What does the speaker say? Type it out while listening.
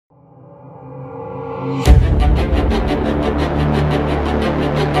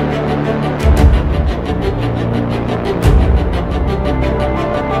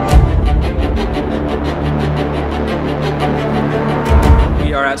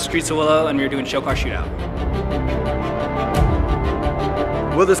Streets of Willow, and we were doing Show Car Shootout.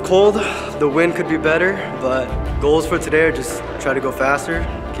 Weather's cold, the wind could be better, but goals for today are just try to go faster,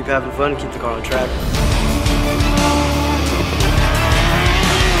 keep having fun, keep the car on track.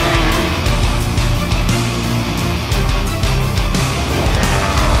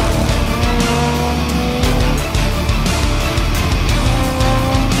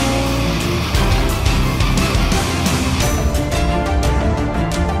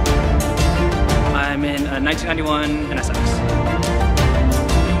 I'm in a 1991 NSX.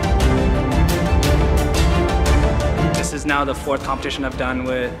 This is now the 4th competition I've done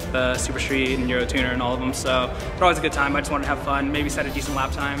with Super Street and Euro Tuner and all of them, so it's always a good time. I just wanted to have fun, maybe set a decent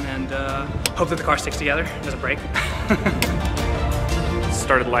lap time, and hope that the car sticks together, doesn't break.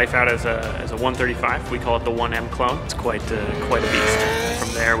 Started life out as a 135. We call it the 1M clone. It's quite a beast.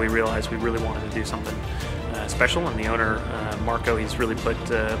 From there, we realized we really wanted to do something special, and the owner, Marco, he's really put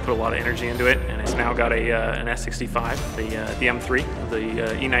a lot of energy into it, and it's now got an S65, the M3, the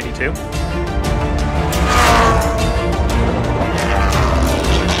E92.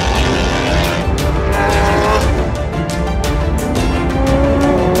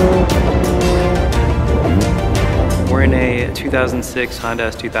 We're in a 2006 Honda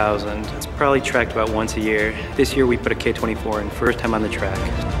S2000. It's probably tracked about once a year. This year we put a K24 in, first time on the track.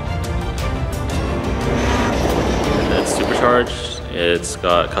 It's supercharged, it's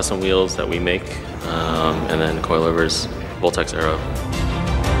got custom wheels that we make, and then coilovers, Voltex Aero.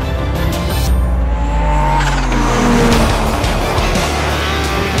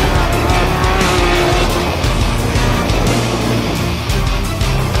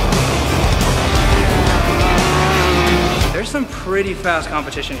 Some pretty fast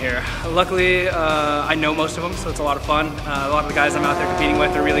competition here. Luckily, I know most of them, so it's a lot of fun. A lot of the guys I'm out there competing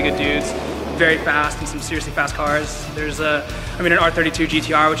with are really good dudes, very fast, and some seriously fast cars. There's an R32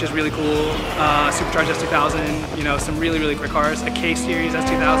 GTR, which is really cool, supercharged S2000, you know, some really quick cars, a K-Series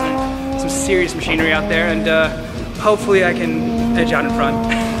S2000, some serious machinery out there, and hopefully I can edge out in front.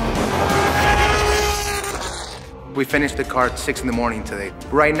 We finished the car at 6 in the morning today.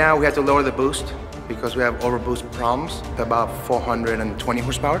 Right now, we have to lower the boost because we have overboost problems, about 420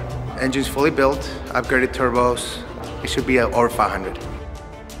 horsepower. Engine's fully built, upgraded turbos. It should be over 500.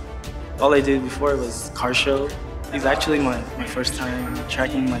 All I did before was car show. It's actually my first time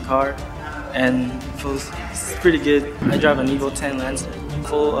tracking my car, and it feels pretty good. I drive an Evo 10 Lancer,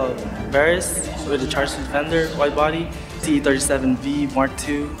 full of Barris with a charged fender, wide body, T37V Mark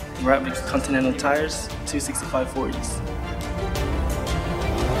II, wrapped with Continental tires, 265/40s.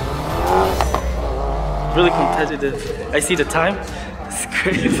 Really competitive. I see the time, it's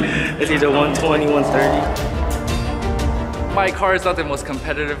crazy. It's either 120, 130. My car is not the most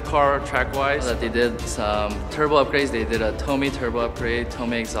competitive car track-wise. They did some turbo upgrades. They did a Tomei turbo upgrade,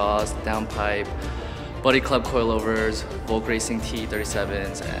 Tomei exhaust, downpipe, Buddy Club coilovers, Volk Racing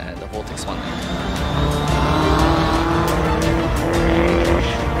T37s, and the Voltex 190.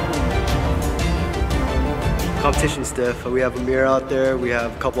 Competition stiff. We have Amir out there, we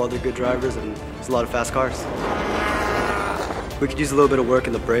have a couple other good drivers, and there's a lot of fast cars. We could use a little bit of work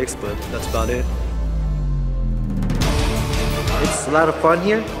in the brakes, but that's about it. It's a lot of fun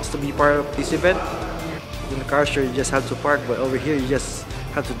here just to be part of this event. In the car show, you just have to park, but over here, you just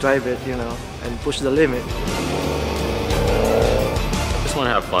have to drive it, you know, and push the limit. Just want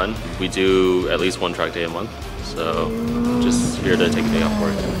to have fun. We do at least one track day a month, so just here to take a day off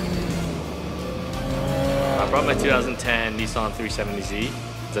work. I brought my 2010 Nissan 370Z.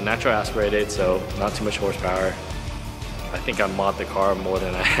 It's a natural aspirated, so not too much horsepower. I think I mod the car more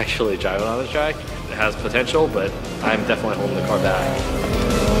than I actually drive it on the track. It has potential, but I'm definitely holding the car back.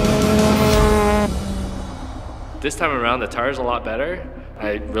 This time around, the tire's a lot better.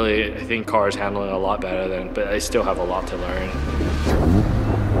 I think car's handling a lot better, but I still have a lot to learn.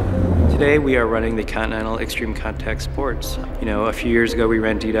 Today we are running the Continental ExtremeContact Sports. You know, a few years ago we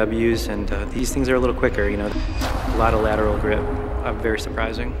ran DWs, and these things are a little quicker, you know. A lot of lateral grip, very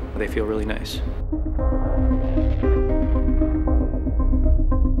surprising. They feel really nice.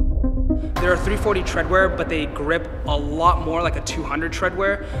 They're a 340 treadwear, but they grip a lot more like a 200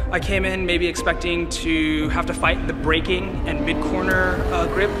 treadwear. I came in maybe expecting to have to fight the braking and mid-corner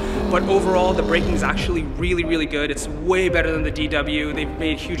grip, but overall the braking is actually really good. It's way better than the DW. They've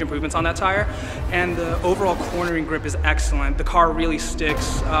made huge improvements on that tire, and the overall cornering grip is excellent. The car really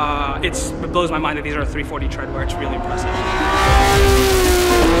sticks. It blows my mind that these are a 340 treadwear. It's really impressive.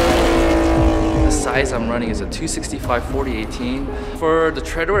 The size I'm running is a 265/40/18. For the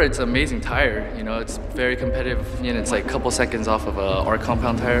treadwear, it's an amazing tire. You know, it's very competitive, and it's like a couple seconds off of a R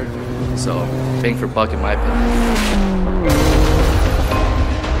compound tire. So, bang for buck in my opinion.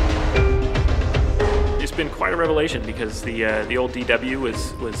 quite a revelation because the old DW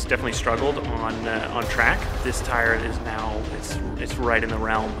was definitely struggled on track. This tire is now it's right in the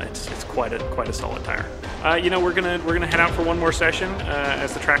realm. It's quite a solid tire. You know, we're gonna head out for one more session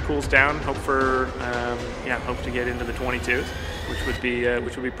as the track cools down. Hope to get into the 22s,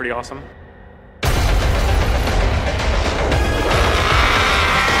 which would be pretty awesome.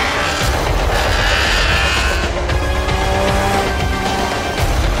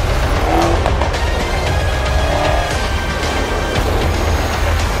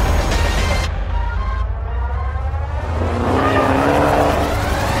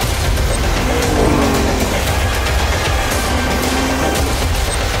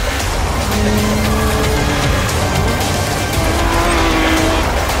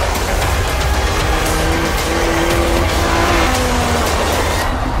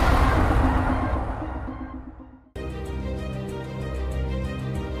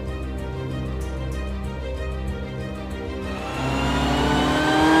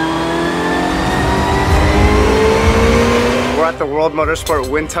 The World Motorsport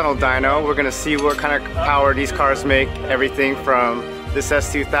wind tunnel dyno. We're gonna see what kind of power these cars make. Everything from this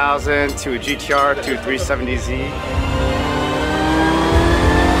S2000 to a GTR to a 370Z.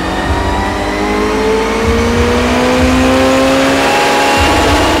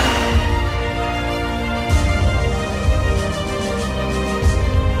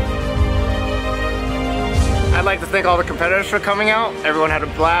 I'd like to thank all the competitors for coming out. Everyone had a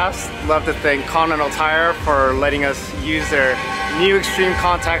blast. Love to thank Continental Tire for letting us use their new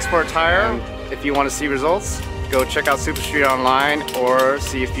ExtremeContact Sport tire. And if you want to see results, go check out Super Street online or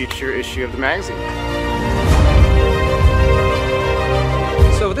see a future issue of the magazine.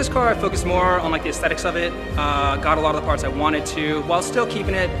 So with this car, I focused more on like the aesthetics of it. Got a lot of the parts I wanted to, while still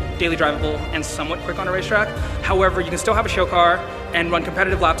keeping it daily drivable and somewhat quick on a racetrack. However, you can still have a show car and run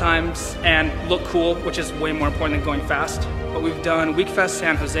competitive lap times and look cool, which is way more important than going fast. But we've done Week Fest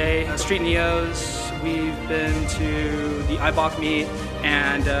San Jose, Street Neos, we've been to the IBOC meet,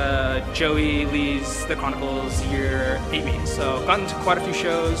 and Joey leads the Chronicles Year 8 meet. So gotten to quite a few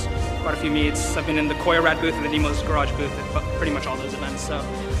shows, quite a few meets. I've been in the Koya Rad booth and the Nemo's Garage booth at pretty much all those events. So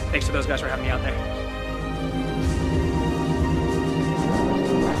thanks to those guys for having me out there.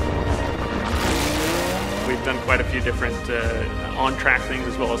 We've done quite a few different on-track things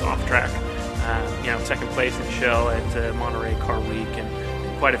as well as off-track. You know, second place in Shell at Monterey Car Week, and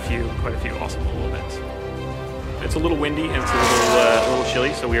quite a few awesome little events. It's a little windy and it's a little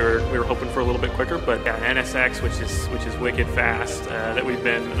chilly, so we were hoping for a little bit quicker. But yeah, NSX, which is wicked fast, that we've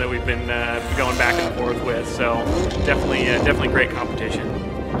been going back and forth with. So definitely great competition.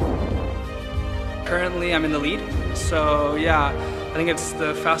 Currently, I'm in the lead. So yeah, I think it's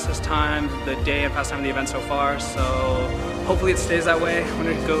the fastest time of the day and fastest time of the event so far. So hopefully it stays that way. I'm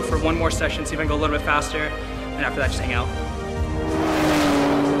gonna go for one more session, see if I can go a little bit faster, and after that, just hang out.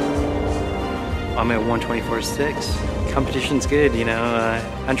 I'm at 124.6. Competition's good, you know.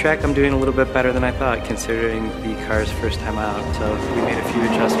 On track, I'm doing a little bit better than I thought, considering the car's first time out. So we made a few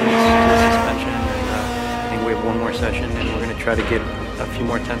adjustments to the suspension, and I think we have one more session, and we're going to try to get a few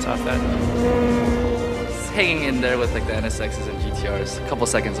more tenths off that. It's hanging in there with like the NSXs and GTRs, a couple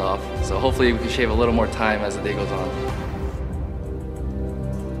seconds off. So hopefully we can shave a little more time as the day goes on.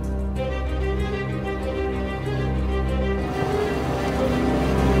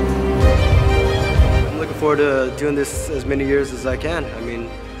 Forward to doing this as many years as I can. I mean,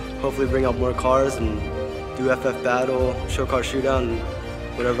 hopefully bring out more cars and do FF Battle, Show Car Shootout, and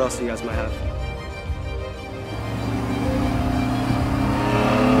whatever else you guys might have.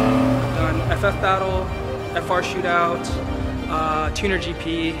 Done FF Battle, FR Shootout, Tuner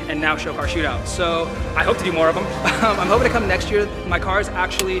GP, and now Show Car Shootout. So I hope to do more of them. I'm hoping to come next year. My cars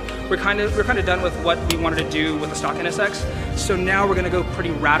actually, we're kind of done with what we wanted to do with the stock NSX. So now we're gonna go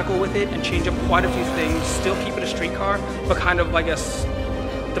pretty radical with it and change up quite a few things. Still keep it a street car, but kind of, I guess,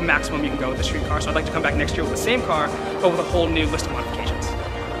 the maximum you can go with a street car. So I'd like to come back next year with the same car, but with a whole new list of modifications.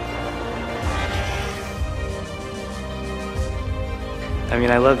 I mean,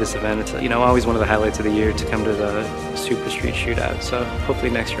 I love this event. It's, you know, always one of the highlights of the year to come to the Super Street Shootout. So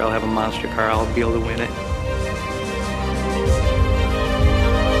hopefully next year I'll have a monster car. I'll be able to win it.